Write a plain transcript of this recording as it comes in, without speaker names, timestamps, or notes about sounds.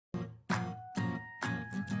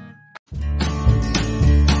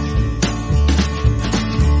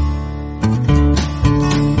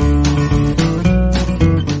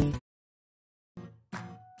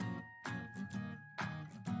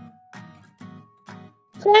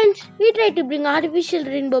Friends, we tried to bring artificial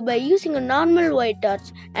rainbow by using a normal white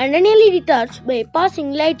torch and an LED torch by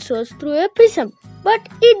passing light source through a prism, but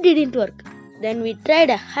it didn't work. Then we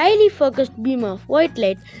tried a highly focused beam of white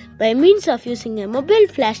light by means of using a mobile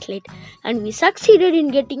flashlight, and we succeeded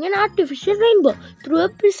in getting an artificial rainbow through a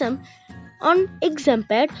prism on exam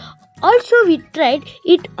pad. Also, we tried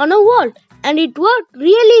it on a wall and it worked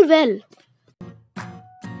really well.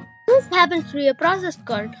 This happens through a process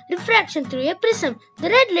called refraction through a prism. The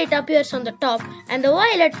red light appears on the top and the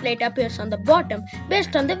violet light appears on the bottom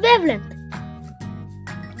based on the wavelength.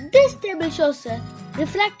 This table shows a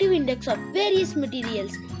refractive index of various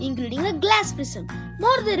materials, including a glass prism.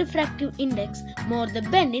 More the refractive index, more the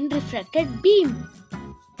bend in refracted beam.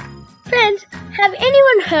 Friends, have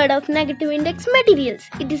anyone heard of negative index materials?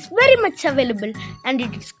 It is very much available and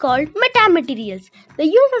it is called metamaterials. The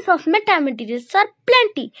uses of metamaterials are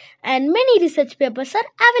plenty and many research papers are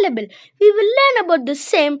available. We will learn about the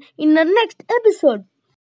same in our next episode.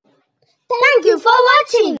 Thank you for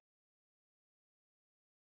watching.